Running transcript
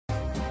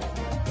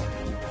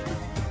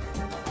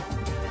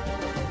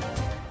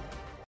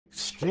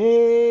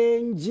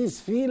Strangest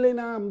feeling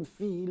I'm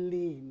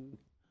feeling.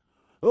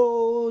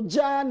 Oh,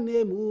 Johnny,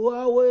 who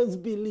always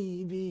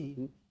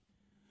believing.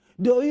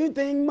 Do you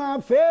think my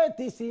faith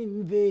is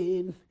in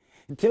vain?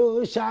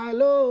 To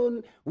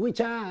Shalom, we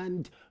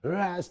chant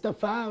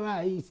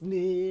Rastafari's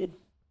name.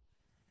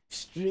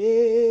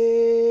 Strangest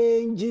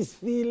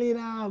feeling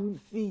I'm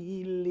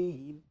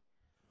feeling.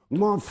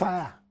 More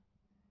fire.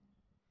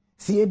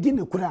 See, you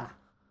didn't kura.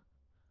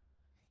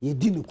 You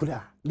didn't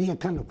kura. You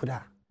can't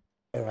kura.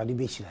 Eradi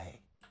beshirae.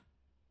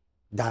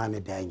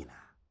 Dane danyina.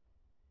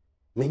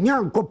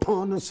 Menyan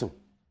kopon so.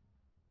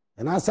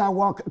 And as I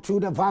walk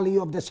through the valley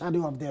of the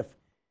shadow of death,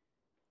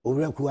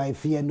 Oreku, I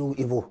fear no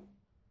evil.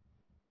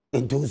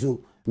 And those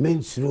who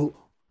men through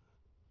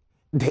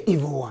the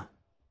evil one.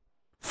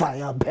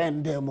 Fire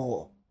burn them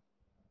all.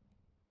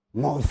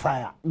 More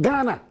fire.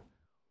 Ghana,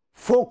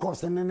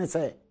 focus and then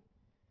say,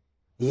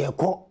 ye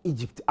call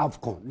Egypt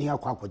AFCON, near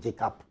Kwako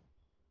Jacob.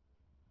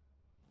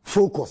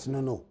 Focus,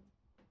 no.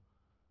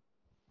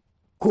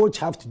 Coach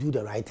have to do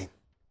the right thing.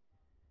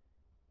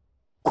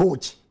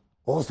 Coach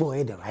also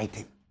had the right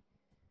thing.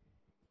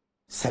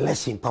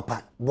 Selection,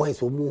 Papa,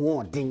 boys will move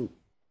on,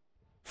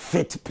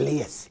 fit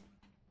players.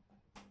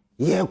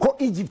 Ye call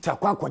Egypt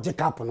Kwako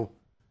Jacob, no.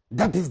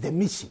 That is the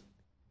mission.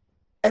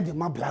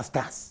 Edema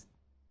Blasters.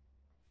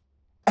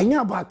 And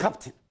you're about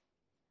captain.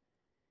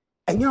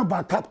 And you're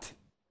about captain.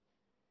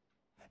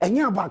 And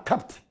you're about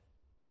captain.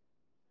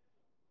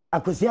 I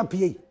could see a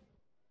PA.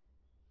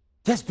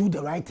 Just do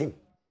the right thing.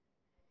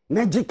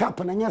 Neji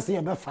captain and you see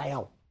a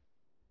fire.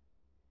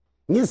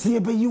 You see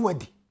a you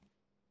ready.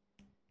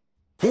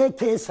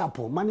 KK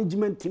Sapo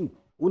management team.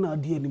 Una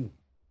DNM.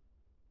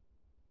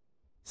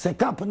 Se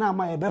captain na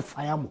ma ebe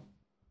fire mo.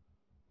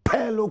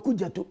 Pelo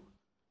Kujato,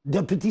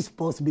 Deputy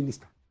Sports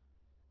Minister.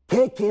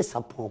 KK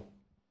Sapo.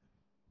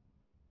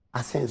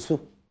 Asenso.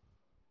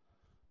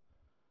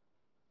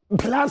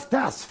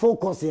 Blasters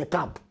focus your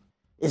camp.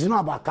 It's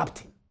not about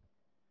captain.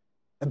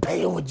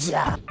 Pay your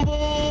job. Boom,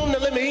 now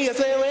let me hear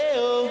say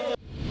well.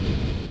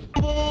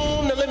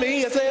 Boom, now let me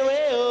hear say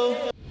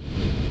well.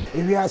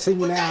 If we are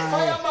singing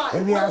now,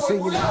 if we are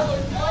singing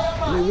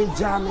now, we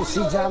jam, she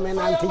jam and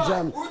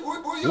anti-jam.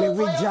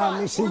 We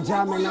jam, she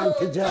jam and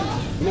anti-jam.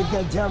 We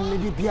get jam, we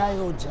be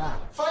PIO jam.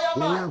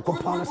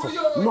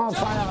 More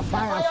fire,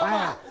 fire,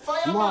 fire.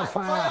 More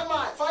fire.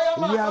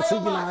 We are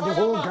singing now, the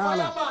whole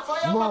Ghana.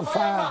 More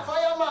fire.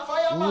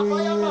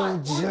 Real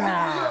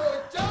jam.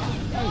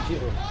 Thank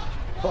you.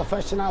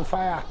 Professional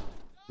fire.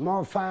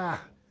 More fire.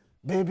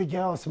 Baby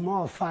girls,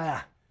 more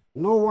fire.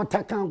 No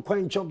water can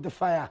quench up the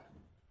fire.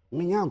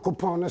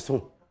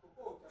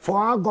 For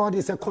our God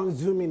is a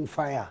consuming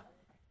fire.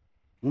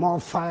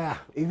 More fire.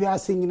 If you are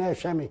singing a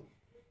Shami,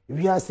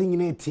 if you are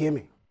singing a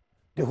TM,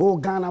 the whole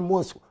Ghana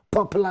most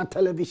popular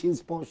television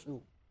sports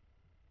show.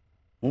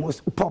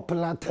 Most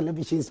popular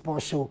television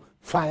sports show.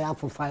 Fire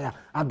for fire.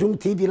 Adom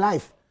TV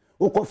live.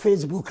 Oko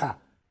Facebook.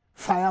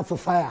 Fire for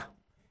fire.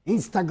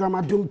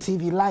 Instagram Adom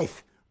TV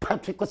live.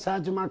 Patrick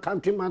Osajima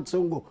countryman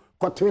songo.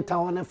 Ko Twitter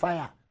on a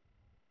fire.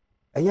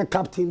 And your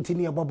captain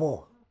Tini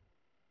Bobo.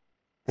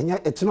 And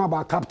yet it's not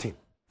about captain.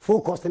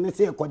 Focus and they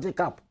say a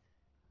cap.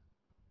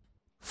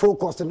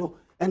 Focus no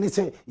and they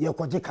say you're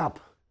cap.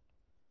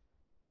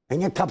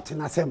 And your captain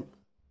asem.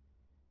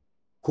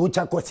 Coach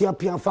Akosia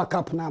Pian fuck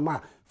up na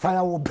ma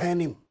fire will burn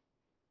him.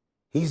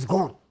 He's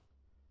gone.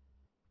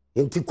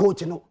 Into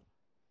coach no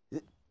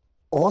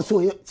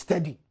also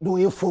steady,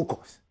 no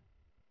focus.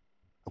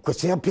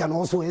 Akosia Pian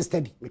also is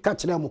steady. Me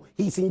catch them,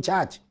 he's in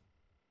charge.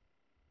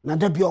 Na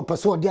there be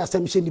person there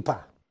asem she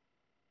nipa.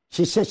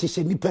 She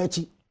nipa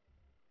chi.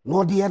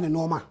 No the end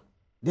normal.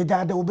 The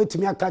dad will bet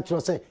me a catch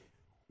or say,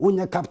 when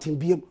your captain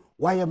be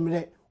why am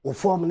I or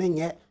forming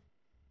yet?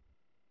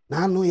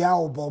 Now no ya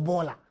or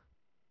bobola.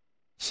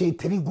 She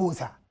 3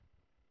 goes.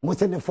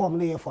 Most in the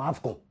formula for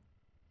AFCON.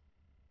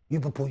 You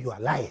people, you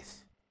are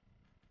liars.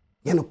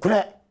 You know,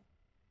 crack.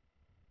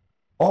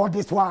 All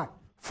this one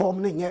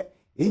forming yet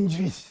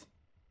injuries.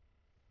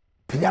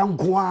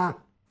 Piangua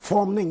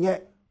forming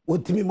yet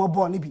with me more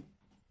bonny.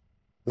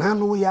 Now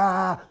no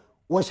ya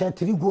was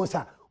 3 goes.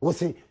 Was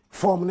say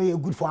formula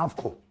good for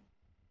AFCON.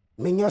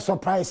 Many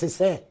surprises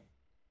say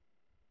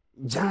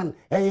Jan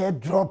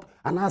drop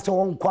and answer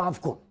on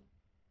AFCON.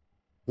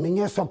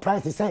 Many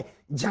surprises say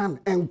Jan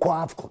and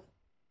AFCON.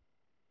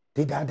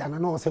 Did I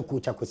know say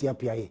coach akosi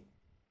PIA.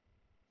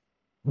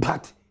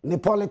 But the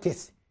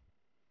politics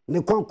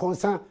ne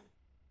concern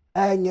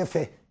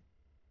nyefe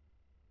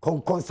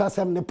concern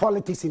some the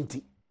politics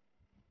inti.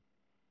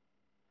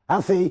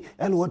 Afi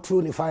and what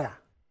through the fire.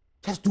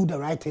 Just do the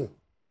right thing.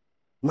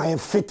 My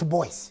fit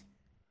boys,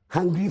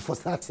 hungry for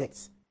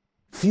success.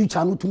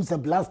 Future no teams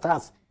and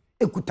blasters,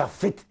 ekuta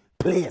fit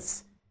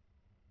players.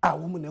 A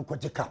woman in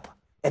Kwajekap,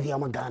 Eddie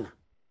Amagana.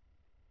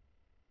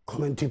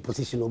 Commentary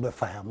position over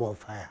fire, more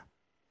fire.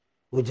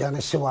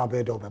 Ujana show our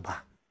bed over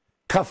bar.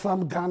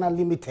 Kafam Ghana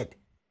Limited.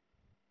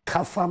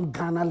 Kafam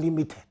Ghana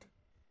Limited.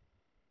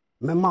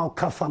 Memao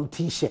Kafam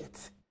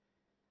t-shirts.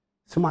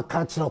 So my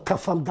cultural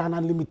Kafam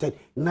Ghana Limited.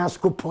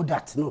 Nasco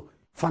products, no.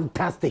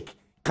 Fantastic.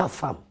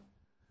 Kafam.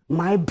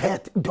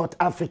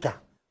 mybet.africa.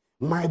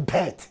 My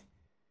bet.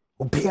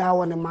 Opia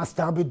one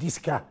master be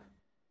diska.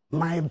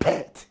 My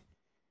bet.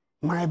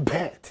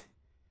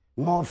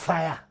 More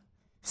fire.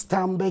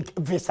 Stanbic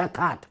Visa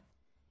card.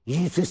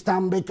 Use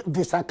Stanbic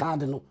Visa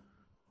card no.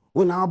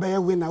 When I be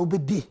win, I be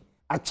di.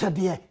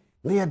 Achadie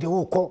near the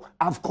Oko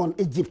Afcon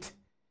Egypt.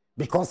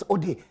 Because all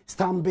the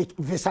Stanbic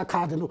Visa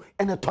card no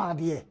and a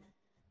twardie.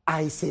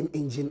 Icing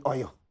engine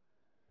oil.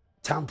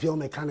 Champion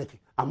mechanic.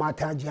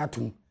 Amata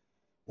Jiatum.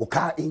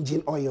 Oka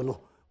engine oil no.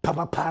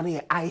 Papa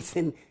Pani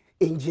icing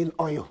engine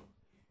oil.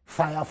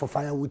 Fire for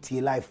fire with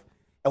your life.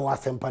 It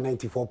was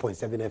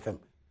 94.7 FM.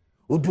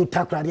 We do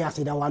takradi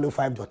acid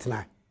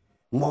 105.9.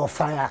 More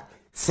fire.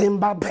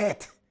 Simba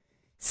bet.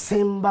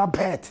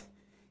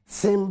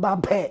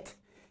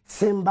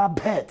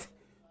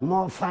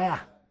 More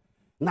fire.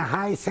 Now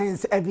high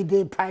sense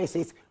everyday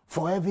prices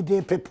for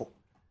everyday people.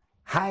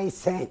 High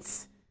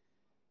sense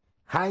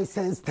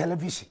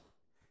television.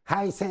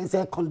 High sense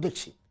air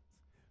condition.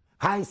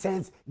 High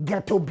sense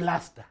ghetto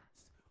blasters.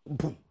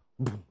 Boom.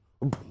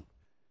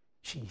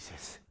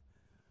 Jesus.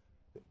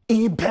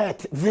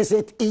 eBet.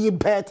 Visit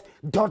ebet.com.gh.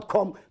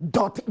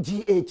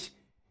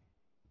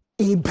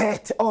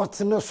 eBet.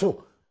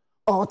 Otnoso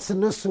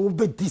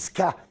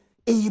bediska.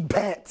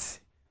 eBet.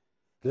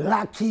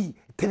 Lucky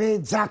 3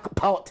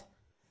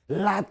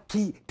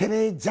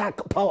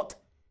 jackpot.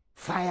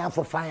 Fire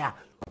for fire.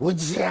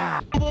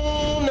 Ujia.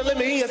 Boom, now let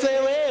me hear say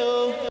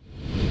well.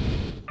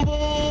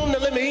 Boom, now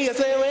let me hear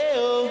say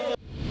well.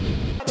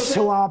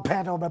 So our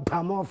pet over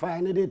Pamo fire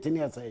anything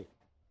you say.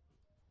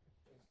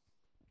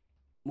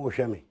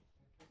 Moshami.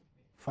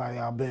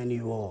 Fire burn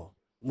you all.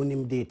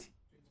 Munim date.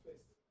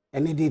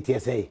 Any date you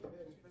say?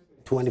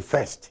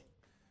 21st.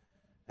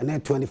 And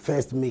then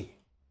 21st May.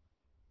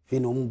 If you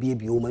know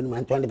baby woman,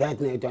 21st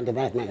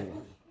May.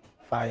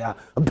 Fire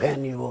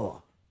burn you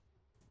all.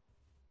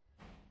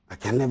 I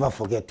can never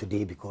forget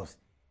today because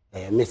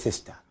my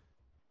sister,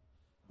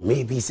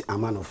 Mavis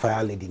Amano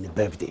Fire Lady in the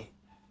birthday.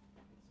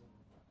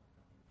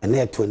 And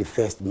then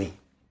 21st May.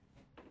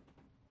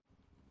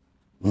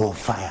 More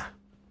fire.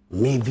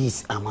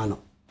 Mavis Amano.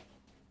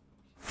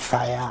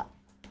 Fire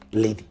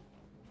Lady.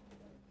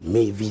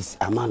 Mavis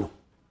Amano.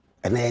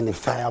 And then the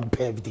fire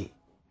birthday.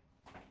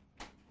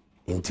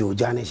 Until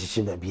Johnny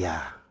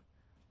Shishibabia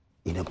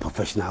in a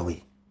professional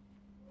way.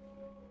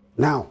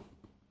 Now,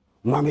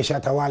 Mami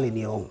Shatawali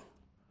ni on.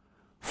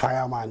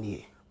 Fireman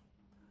ye.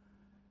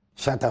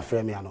 Shatta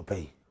frame ya no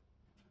pay.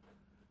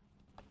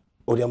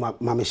 Ode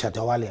Mami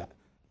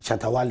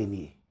Shatawali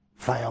ni.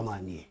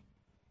 Fireman ye.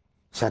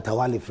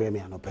 Shatawali frame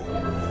ya no pay.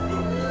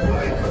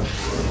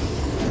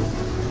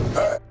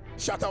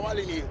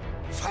 Shatawali ni.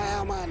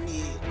 Fireman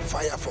ye.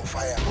 Fire for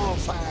fire. More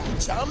fire.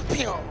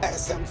 Champion.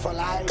 SM for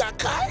life.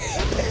 Kakai.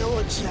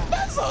 Peocha.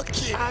 That's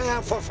okay.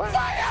 Fire for fire.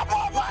 Fire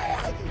for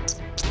fire.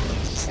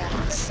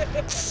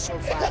 So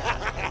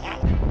fire.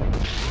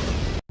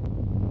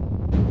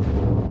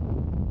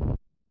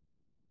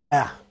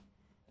 Yeah.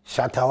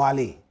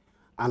 Shatawali.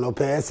 And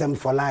open SM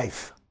for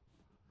life.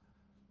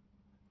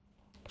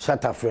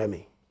 Shatta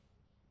frame.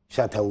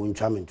 Shatta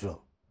unchamintro.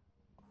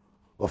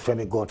 Or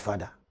frame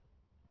Godfather.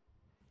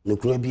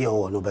 Nukure bi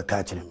o no be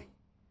catch me.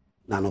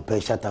 Na no pe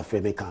Shatta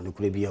frame kan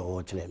nukure bi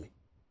o chire me.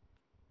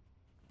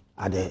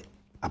 At the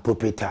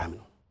appropriate time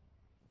no.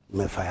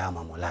 Me fire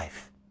my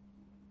life.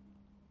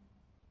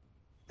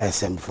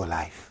 SM for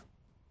life.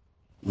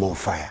 More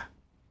fire.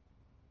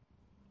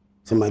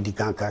 Somebody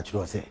can catch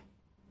you say.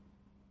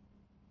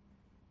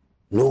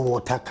 No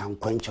water can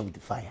quench up the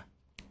fire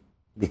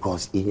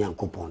because inyan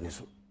coupon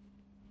is.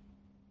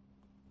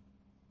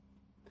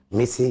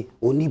 Missy,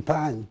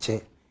 nipa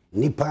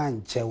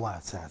nche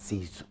was a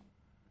season.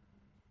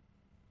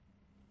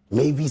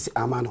 Mavis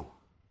Amano,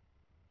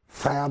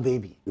 fire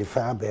baby, the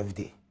fire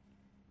birthday.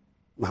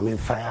 Mammy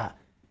fire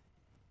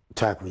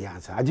track we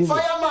answer.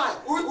 Fireman,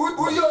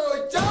 who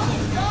you jump.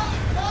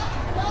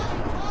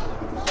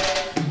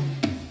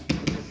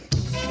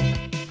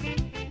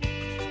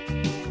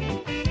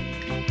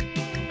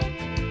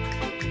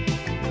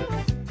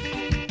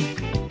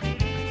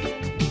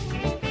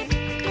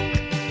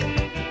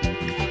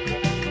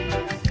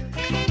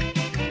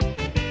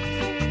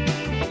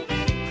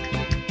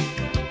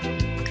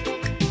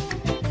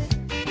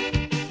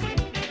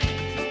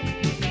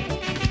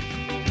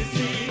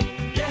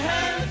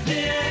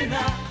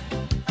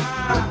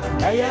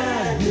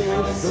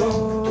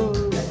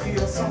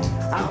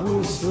 I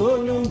will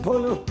so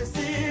polo.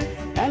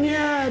 And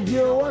yeah,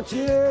 dear, watch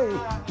it.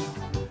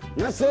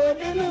 Na say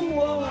them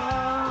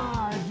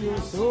wa, you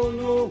so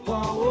no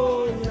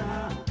power.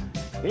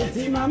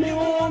 Eti mami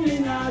o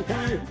mina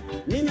kan,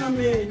 mina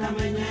me na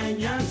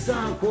menya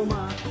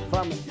sankoma.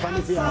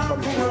 Famisi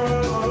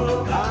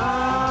akoma.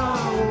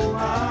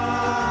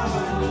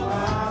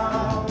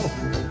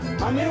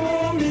 Mami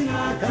o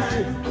mina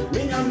kan,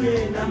 mina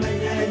me na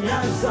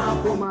menya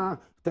sankoma.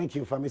 Thank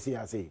you, Famisi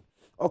Ase.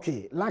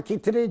 Okay, lucky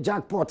 3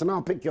 jackpot. Now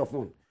pick your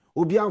phone.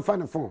 Obi on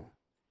the phone.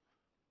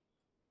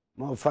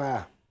 More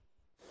fire.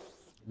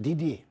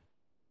 Didi.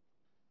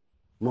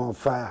 More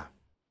fire.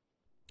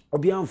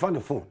 Obi on the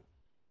phone.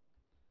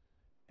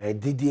 a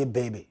Didier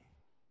baby.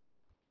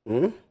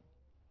 All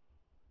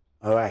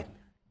right.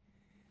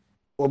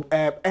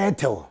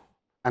 Airtel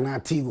and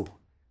Tigo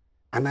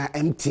and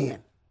MTN.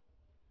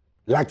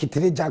 Lucky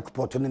 3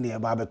 jackpot on the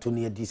Baba to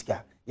near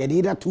Disca. You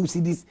need 2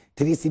 CDs,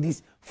 3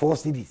 CDs, 4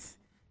 CDs.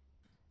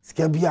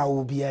 Scabia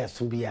will be a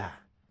subia.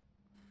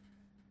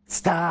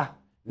 Star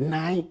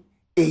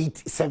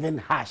 987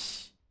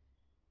 hash.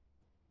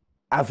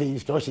 After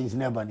instructions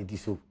never need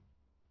so.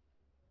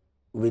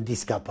 With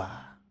this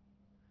capa.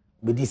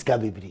 With this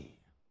baby.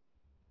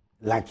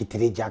 Lucky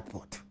 3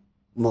 jackpot.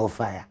 More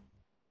fire.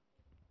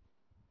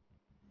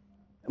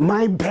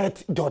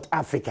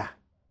 MyBet.Africa.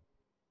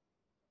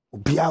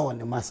 Be on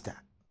the master.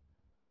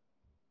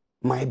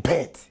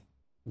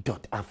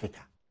 MyBet.Africa.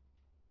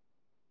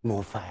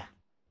 More fire.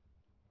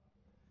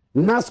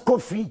 NASCO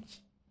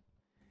fridge.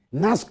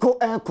 NASCO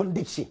air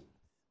condition.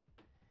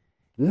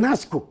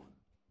 NASCO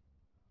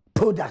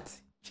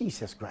product.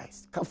 Jesus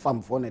Christ.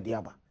 Kafam for the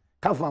diaba.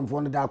 Kafam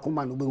for the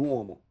Dakuma no be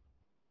womo.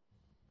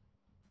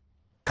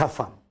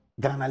 Kafam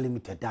Ghana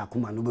Limited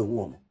Dakuma no be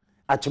womo.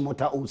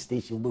 Achimota old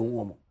station be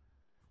womo.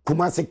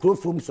 Kumase Crow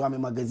from Swami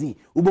magazine.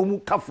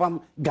 Ubomu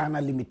Kafam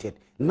Ghana Limited.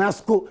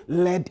 NASCO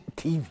LED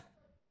TV.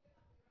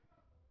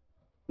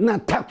 Na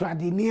Takra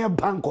the near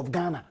Bank of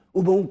Ghana.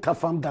 Ubomu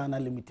Kafam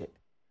Ghana Limited.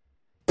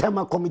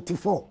 Tema Committee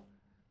 4.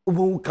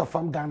 Ubomu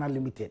Kafam Ghana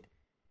Limited.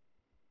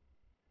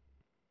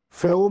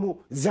 Feomo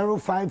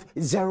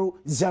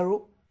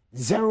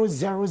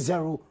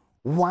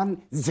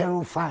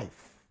 0500000105.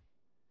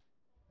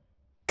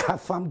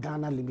 Kafam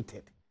Ghana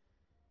Limited.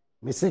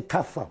 Me say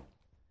Kafam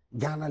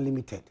Ghana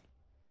Limited.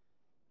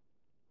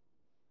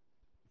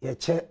 Ye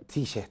check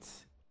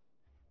t-shirts.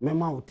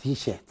 Mema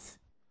t-shirts.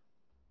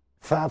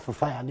 Fire for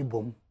fire ni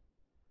bomb.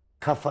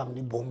 Kafam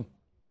ni bomb.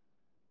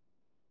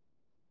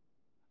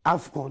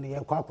 Afcon ye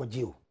kwa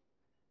jiu.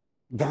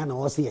 Ghana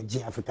also ye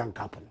G African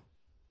Cup.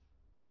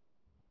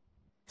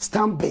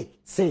 Stand big,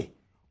 say,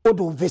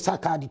 Odo Visa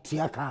card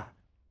tiaka.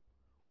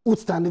 Would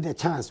stand the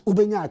chance.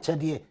 Ubenya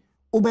chedie.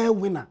 Ube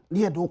winner.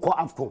 Near do ko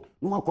Afcon.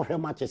 No one could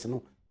matches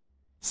no.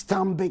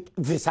 Stand big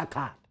Visa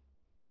card.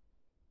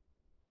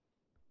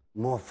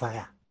 More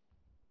fire.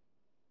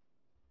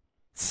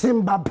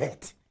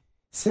 SimbaBet.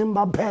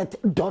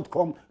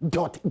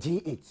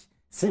 SimbaBet.com.gh.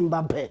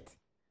 SimbaBet.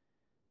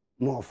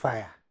 More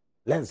fire.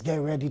 Let's get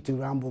ready to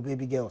ramble,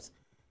 baby girls.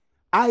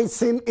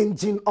 Icing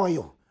engine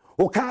oil.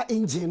 Oka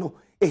engine.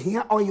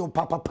 Here oil,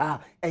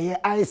 papa.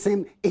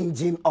 Icing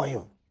engine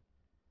oil.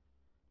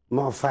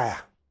 More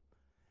fire.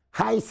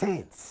 High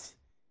sense.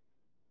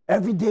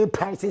 Everyday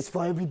prices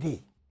for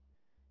everyday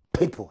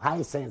people.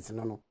 High sense,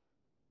 no.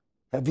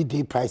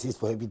 Everyday prices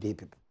for everyday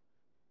people.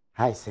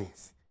 High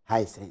sense.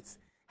 High sense.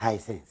 High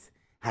sense.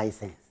 High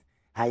sense.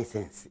 High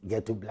sense.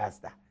 Get to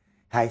blaster.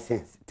 High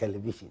sense.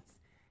 Televisions.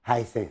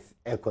 High sense.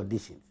 Air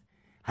conditions.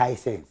 High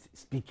sense.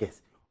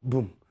 Speakers.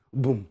 Boom.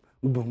 Boom.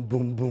 Boom.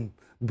 Boom. Boom.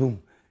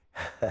 Boom.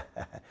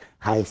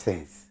 High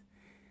sense.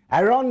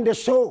 I run the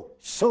show.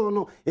 So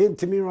no.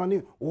 Into me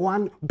running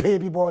one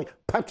baby boy.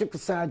 Patrick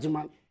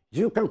Sargeman.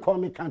 You can call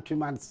me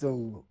countryman.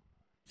 So.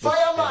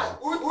 Fireman,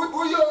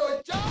 who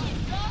you?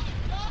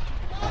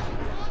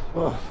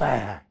 Oh,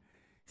 fire.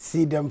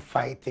 See them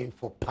fighting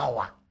for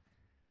power.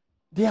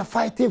 They are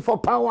fighting for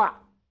power.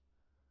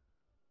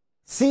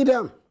 See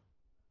them.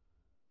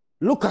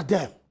 Look at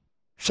them.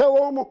 Show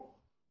them.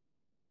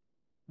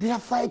 They are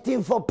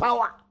fighting for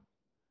power.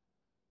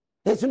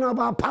 It's not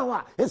about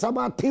power. It's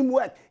about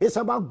teamwork. It's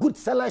about good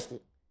selection.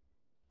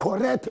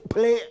 Correct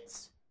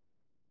players.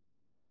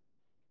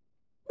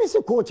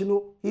 Mr. Coach,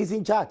 he's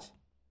in charge.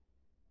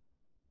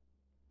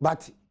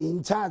 But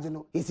in charge,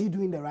 is he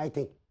doing the right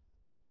thing?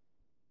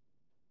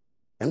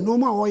 And no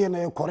matter what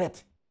you're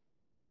correct.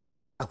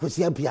 I could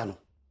see a piano.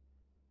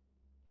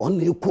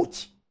 Only a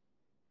coach.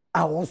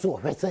 I also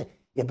say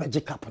a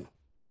budget captain.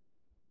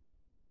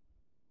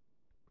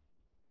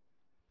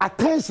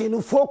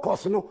 Attention,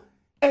 focus,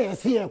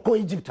 see a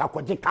co-Egypt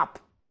a cap.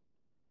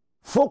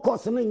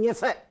 Focus, yes,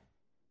 sir.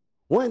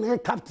 When a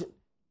captain.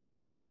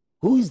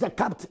 Who is the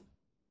captain?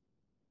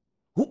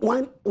 Who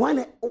when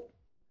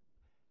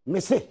me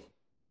say,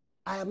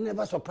 I am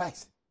never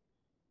surprised.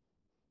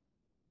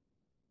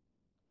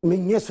 Me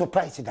yes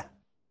surprised that.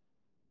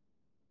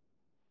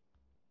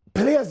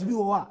 Players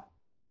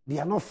they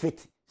are not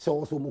fit. So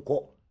also we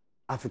call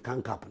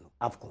African Cup,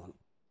 AFCON.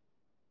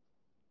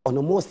 On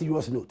a more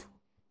serious note.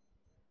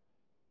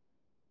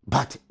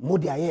 But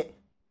modi aye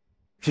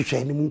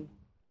hwehwe ni mu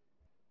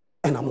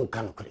and am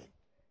kan kre.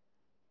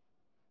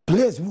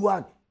 Players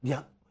they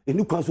are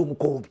enu kwan so mu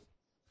call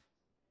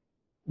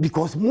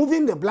because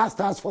moving the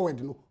blasters forward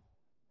you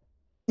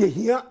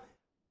hear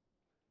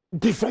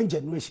different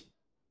generation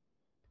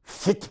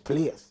fit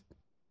players,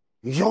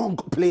 young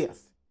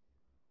players.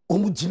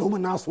 Omu jinomu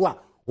na so a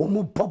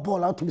omu pop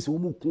ball out to me so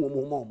omu ku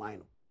omu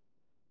mind.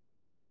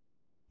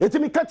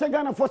 Etimi catch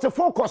Ghana for the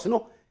focus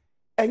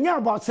enya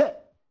about say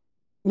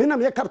me na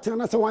me captain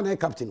na say one e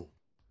captain.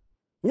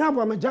 Nya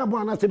abo me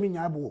jabo na say me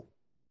nya abo.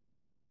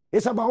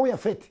 It's about we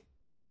fit.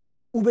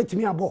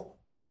 Ubetimi abo.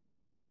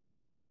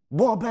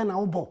 Ball ben na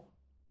obo.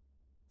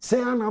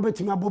 say ana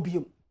betimi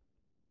abobiem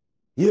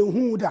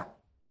yehu da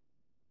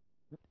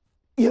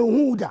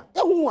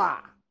yehu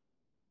a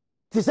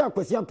tisa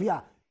kwesi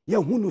apia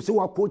yehu no se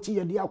wakochi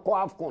ye dia ko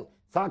AFCON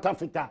South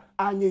Africa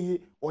anye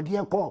yi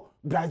ode ko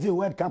Brazil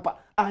World Cup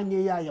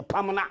anye ya ye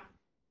pamna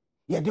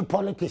ye di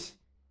politics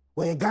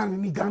we Ghana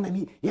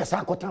ni ye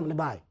sa kotam ne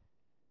bai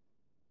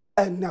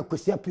enna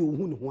kwesi apia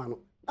ohu ne ho ano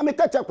na me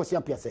kacha kwesi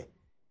apia say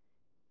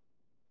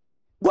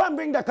go and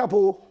bring the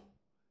couple.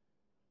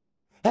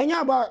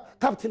 Enya about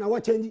captain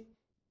what change.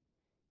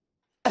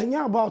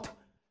 Enya about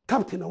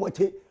captain what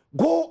change.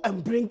 Go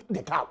and bring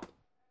the cup.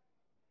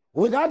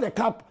 Without the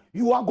cup,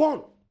 you are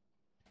gone.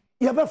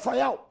 You ever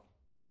fire out.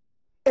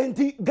 And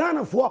the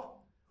Ghana for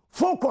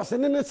focus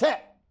and then they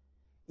say,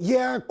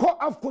 yeah, call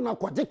Afcon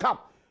kwa the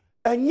cup.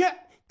 And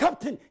yet,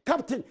 captain.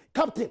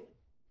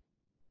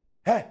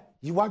 Hey,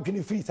 you want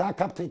to free, sir,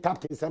 captain,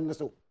 some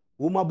so.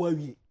 Uma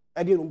boy,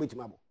 I didn't bet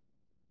my boy.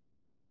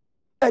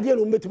 I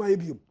didn't bet my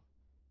baby.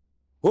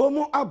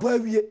 Homo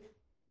abawie.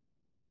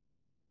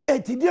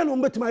 Eti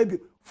didn't bet my baby.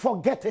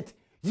 Forget it.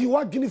 You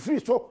are going to free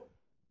so.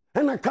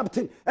 And a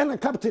captain.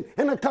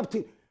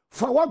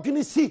 For what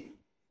you see,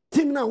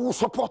 team now will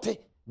support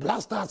it.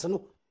 Blasters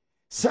no.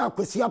 Sa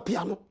kwesi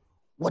piano.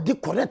 What the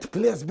correct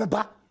players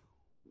beba.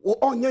 O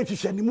onye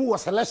hwehwe ni mu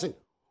was selection.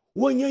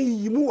 Wonye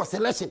yi mu was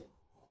selection.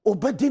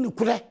 Obedi ni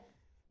kure.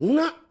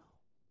 Na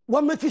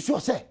what make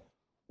sure say.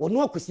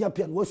 Ono kwesi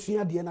piano wo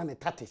sua de na ne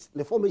tactics.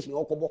 The formation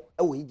okobo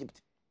e wo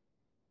Egypt.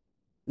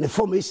 The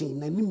formation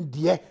na nim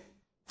de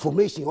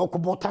formation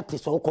okobo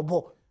tactics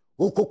okobo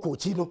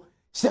okokochi no.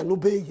 Se no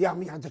be ya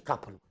me age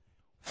couple.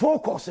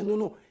 Focus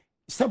no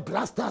se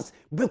blasters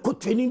be ko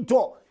training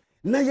to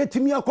na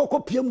yetimi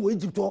akoko piem wo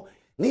Egypt to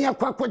na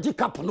yakwa age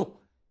couple no.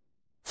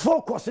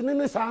 Focus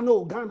ne sa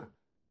no Ghana.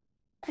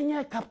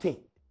 Enye captain.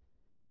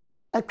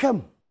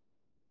 Akam.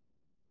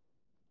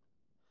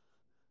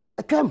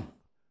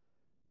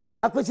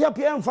 Akwesi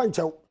apia mfa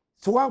nchew.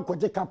 So wan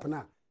kwaje cap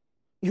na.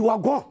 You are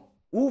gone.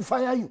 Who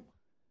fire you?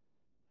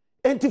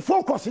 And to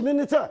focus in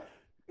it,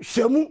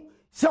 Shemu,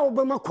 say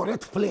Obama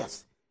correct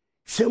players.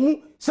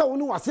 Shemu, say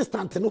no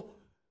assistant no.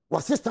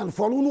 Assistant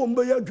for no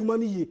mbeya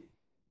dwumani ye.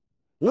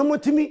 No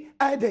motimi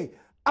ide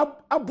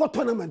abo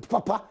tournament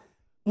papa.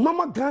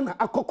 Mama Ghana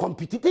akọ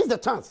compete. This is the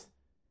chance.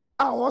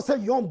 I also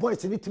young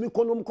boys need to me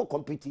kono ko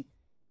compete.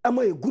 Am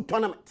a good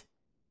tournament.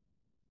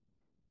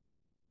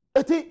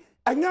 Eti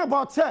anya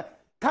about say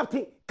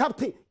captain.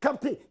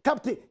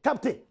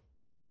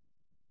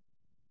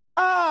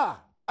 Ah,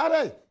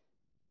 are.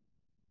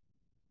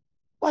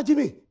 What do you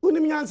mean?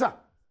 Unim nyanza.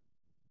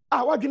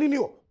 What do you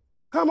mean?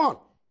 Come on.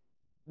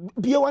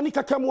 Biewani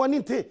kakam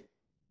waninte.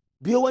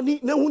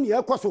 Biewani ne huni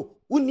ekoso.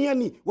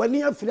 Uniani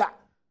wani afira.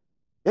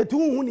 Etu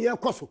huni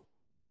ekoso.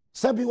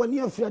 Sabi wani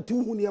afira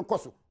tu huni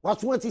ekoso.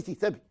 Wasuwa sisi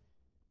sabi.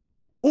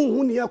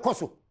 Huni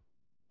ekoso.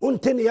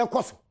 Unteni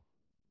ekoso.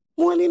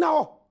 Mwani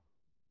nao.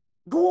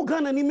 Go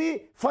Ghana ni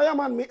me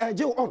fireman me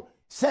eje on.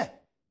 Say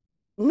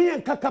me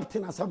and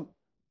captain asam.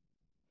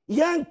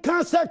 Yan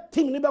cancer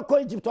team ni be ko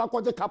Egypt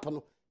akwaje cap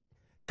no.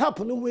 Cap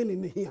no win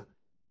in here.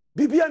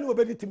 Bibia ni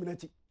obedi team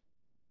nachi.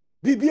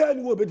 Bibia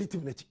ni obedi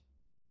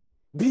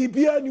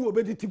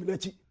team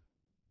nachi.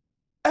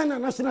 Ena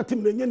national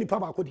team na nyani pa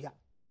ba ko dia.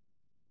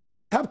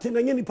 Captain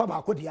na nyani pa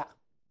ba ko dia.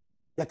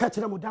 Ya ka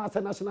kire mo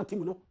dance national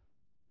team no.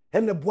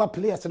 Ena boa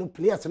players no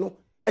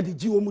e di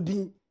ji wo mu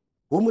din.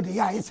 Wo mu de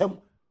ya isem.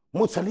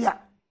 Mosalia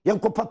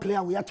yankopa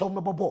player we acha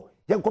mebobo.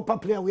 Yankopa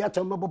player we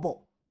acha mebobo.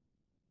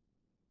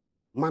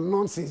 Man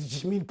nonsense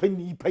Jimmy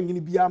penny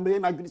bia me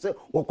na gbe se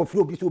wokofi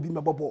obi so obi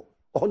mebobo.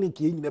 Ohoni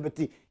ki nyina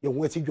beti ye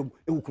ho asidwom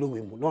e wukuro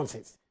we mu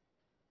nonsense.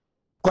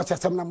 Kocha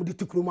samna mu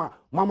ditikuru ma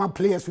mama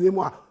players we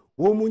mu a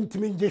wo mu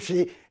ntimi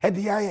ngehwe e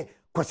de yae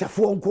kocha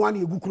fo nko an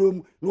egukuro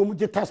mu no mu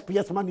je task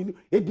PS man ni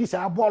e di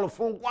sa ball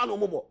fo nko an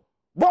omobo.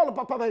 Ball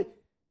papa bay.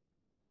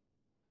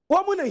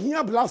 Wo mu na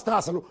hia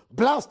blasters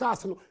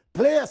no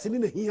players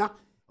in here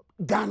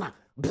Ghana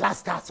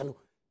blasters no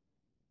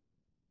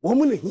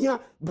woman here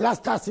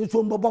blasters in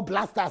so mbobo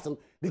blasters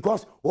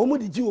because woman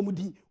di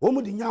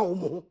nya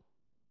woman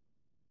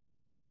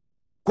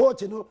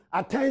coach no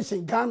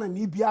attention Ghana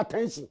ni bi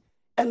attention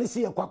any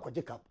see a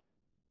kwakwaje cup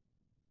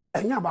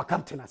enya ba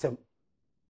captain asem